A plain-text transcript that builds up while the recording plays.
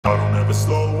never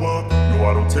slow up, no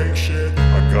I don't take shit.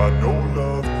 I got no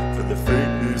love for the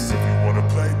fakeness. If you wanna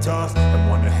play tough and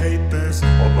wanna hate this,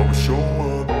 I'll always show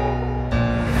up.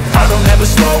 I don't ever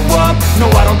slow up,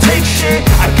 no I don't take shit.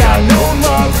 I got no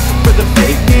love for the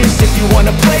fakeness. If you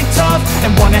wanna play tough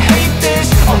and wanna hate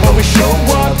this, I'll always show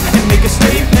up and make a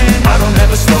statement. I don't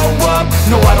ever slow up,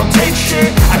 no I don't take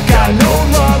shit. I got no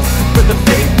love for the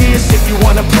fakeness. If you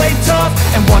wanna play tough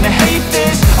and wanna hate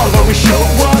this, I'll always show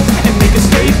up and make a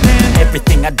statement.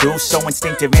 Everything I do so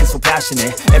instinctive and so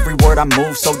passionate. Every word I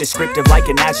move so descriptive like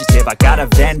an adjective. I got a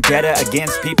vendetta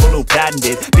against people who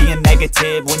patented being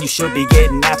negative when you should be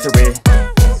getting after it.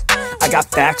 I got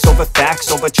facts over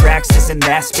tracks, this and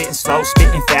that. Spitting slow,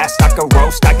 spitting fast. I could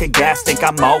roast, I could gas. Think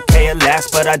I'm okay at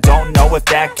last, but I don't know if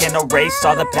that can erase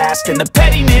all the past. And the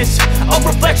pettiness, a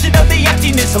reflection of the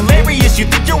emptiness. Hilarious, you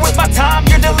think you're worth my time,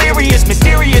 you're delirious.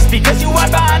 Mysterious, because you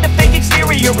hide behind a fake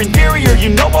exterior. Inferior, you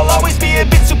know I'll always be a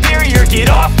bit superior. Get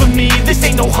off of me, this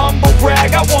ain't no humble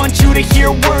brag. I want you to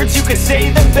hear words, you can say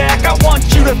them back. I want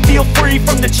you to feel free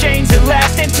from the chains at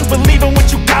last, and to believe in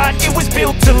what you got, it was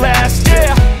built to last,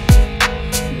 yeah.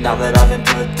 Now that I've been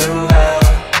put through hell,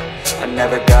 I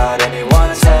never got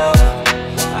anyone's help.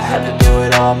 I had to do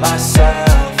it all myself.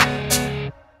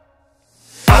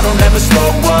 I don't ever slow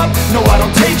up, no I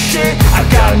don't take shit. I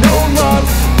got no love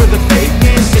for the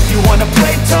fakeness. If you wanna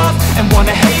play tough and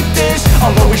wanna hate this,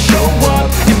 I'll always show up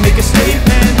and make a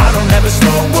statement. I don't ever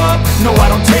slow up, no I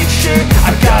don't take shit.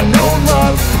 I got no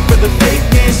love for the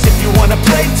fakeness. If you wanna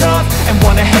play tough and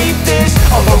wanna hate this,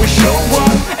 I'll always show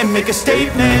up and make a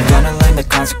statement. Gonna learn the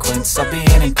consequence of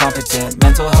being incompetent.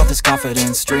 Mental health is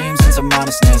confidence, dreams and some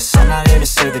honestness. I'm not here to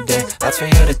save the day, that's for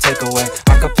you to take away.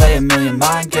 I could play a million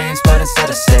mind games, but instead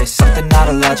I say something not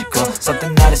illogical,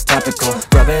 something that is topical.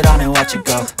 Rub it on and watch it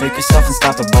go, make yourself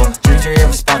unstoppable. Dreams are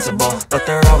irresponsible, but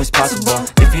they're always possible.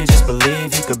 If you just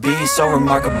believe, you could be so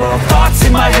remarkable. Thoughts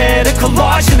in my head, a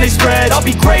collage and they spread. I'll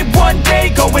be great one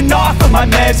day, going off of my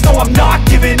meds. No, I'm not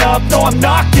giving up, no, I'm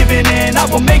not giving in. I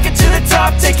will make it to the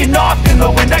top, taking off in the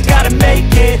wind. I gotta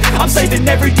make it, I'm saving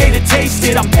every day to taste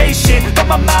it. I'm patient, but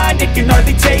my mind, it can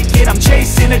hardly take it. I'm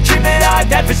chasing a dream that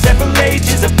I've had for several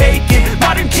ages. A vacant,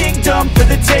 modern kingdom for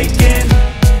the taking.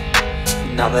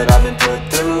 Now that I've been put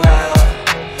through hell,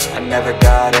 I never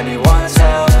got anyone's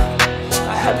help.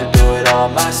 I had to do it all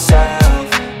myself.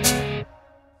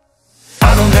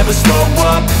 I don't ever slow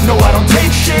up, no I don't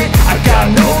take shit. I got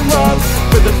no love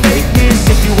for the fakeness.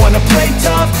 If you wanna play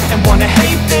tough and wanna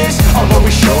hate this, I'll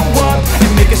always show up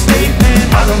and make a statement.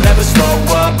 I don't ever slow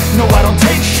up, no I don't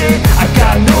take shit. I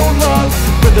got no love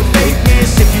for the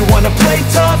fakeness. If you wanna play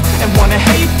tough and wanna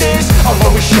hate this, I'll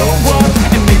always show up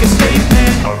and make a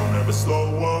statement. I don't ever slow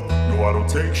up, no I don't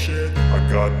take shit. I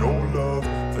got no love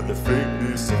for the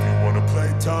fakeness. If you wanna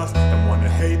play tough and wanna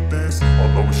hate this,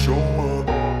 I'll always show up.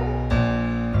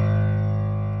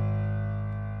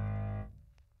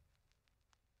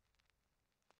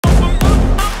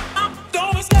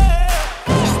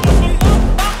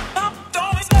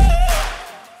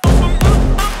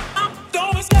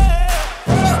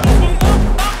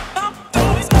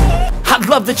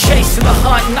 Love the chase and the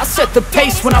hunt, and I set the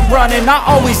pace when I'm running. I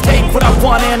always take what I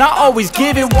want and I always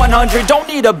give it 100. Don't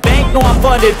need a bank, no I'm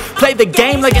funded. Play the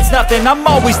game like it's nothing. I'm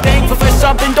always thankful for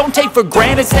something. Don't take for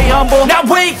granted, stay humble. Now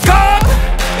wake up!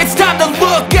 It's time to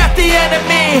look at the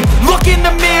enemy. Look in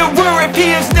the mirror if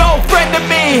he is no friend to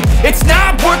me. It's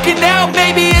not working out,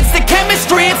 maybe it's the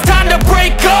chemistry. It's time to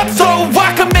break up so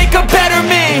I can make a better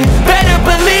me. Better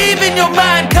believe in your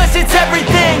mind, cause it's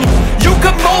everything. You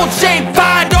can mold, shape,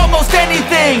 find almost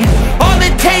anything. All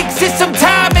it takes is some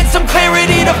time and some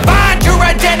clarity to find your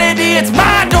identity. It's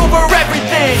mind over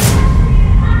everything.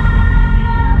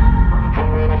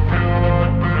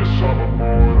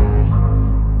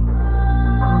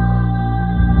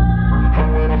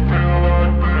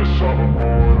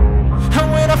 And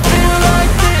when I feel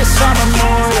like this, I'm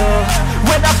immortal.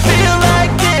 When I feel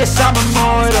like this, I'm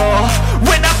immortal.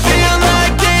 When I feel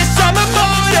like this, I'm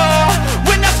immortal.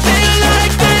 When I feel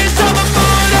like this, I'm immortal.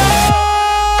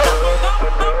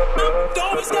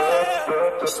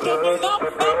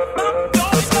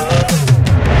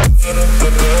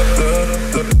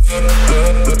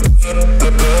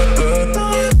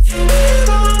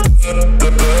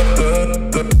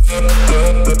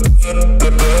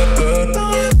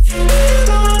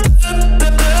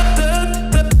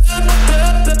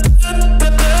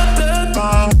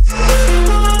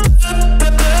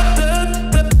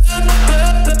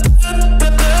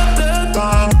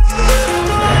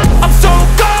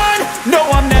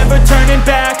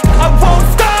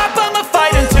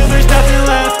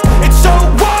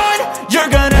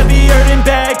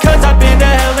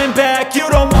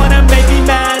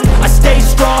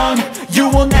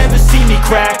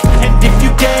 crack. And if you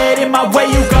get in my way,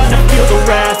 you gonna feel the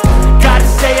wrath. Gotta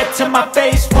say it to my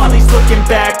face while he's looking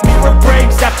back. Mirror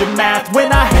breaks after math,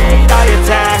 when I hate I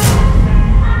attack.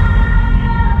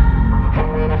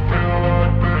 And when I feel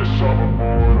like this, I'm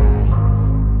immortal.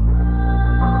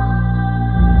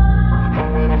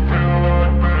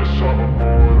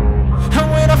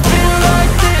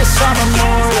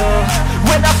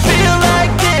 When I feel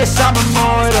like this, I'm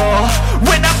immortal.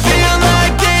 When I feel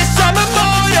like this, I'm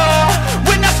immortal.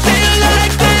 When I feel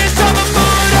like this, I'm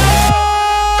immortal.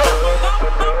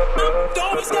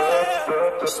 Don't be scared.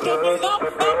 Just give me up.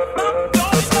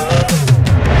 Don't be scared.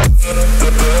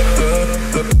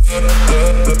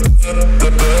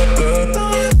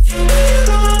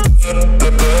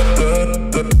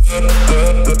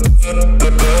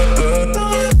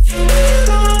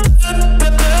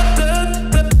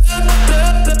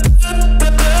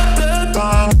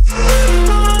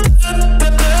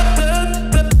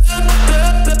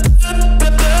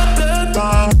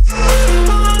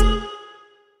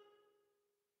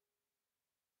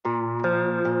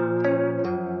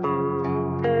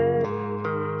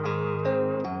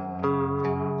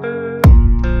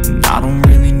 I don't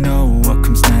really know what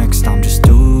comes next. I'm just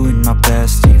doing my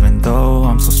best, even though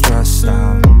I'm so stressed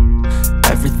out.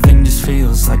 Everything just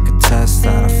feels like a test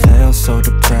that I fail, so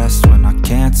depressed when I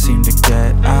can't seem to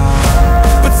get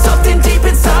out. But something deep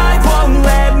inside won't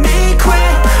let me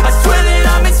quit. I swear that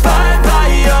I'm inspired by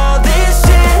all this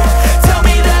shit. Tell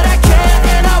me that I can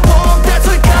and I won't. That's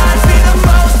what guides me the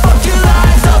most. Fuck your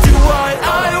lies, I'll do what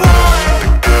I want.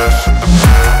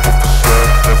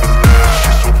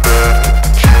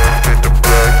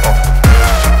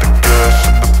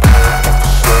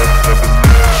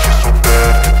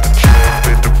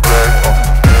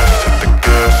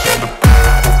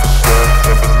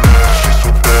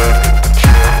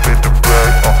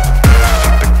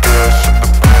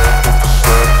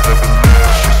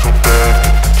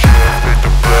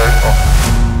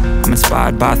 I'm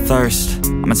inspired by thirst,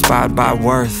 I'm inspired by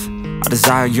worth. I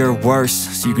desire your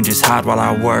worst, so you can just hide while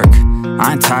I work.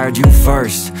 I ain't tired, you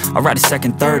first. I'll write a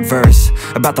second, third verse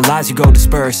about the lies you go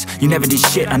disperse. You never did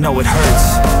shit, I know it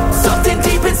hurts. Something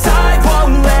deep inside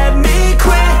won't let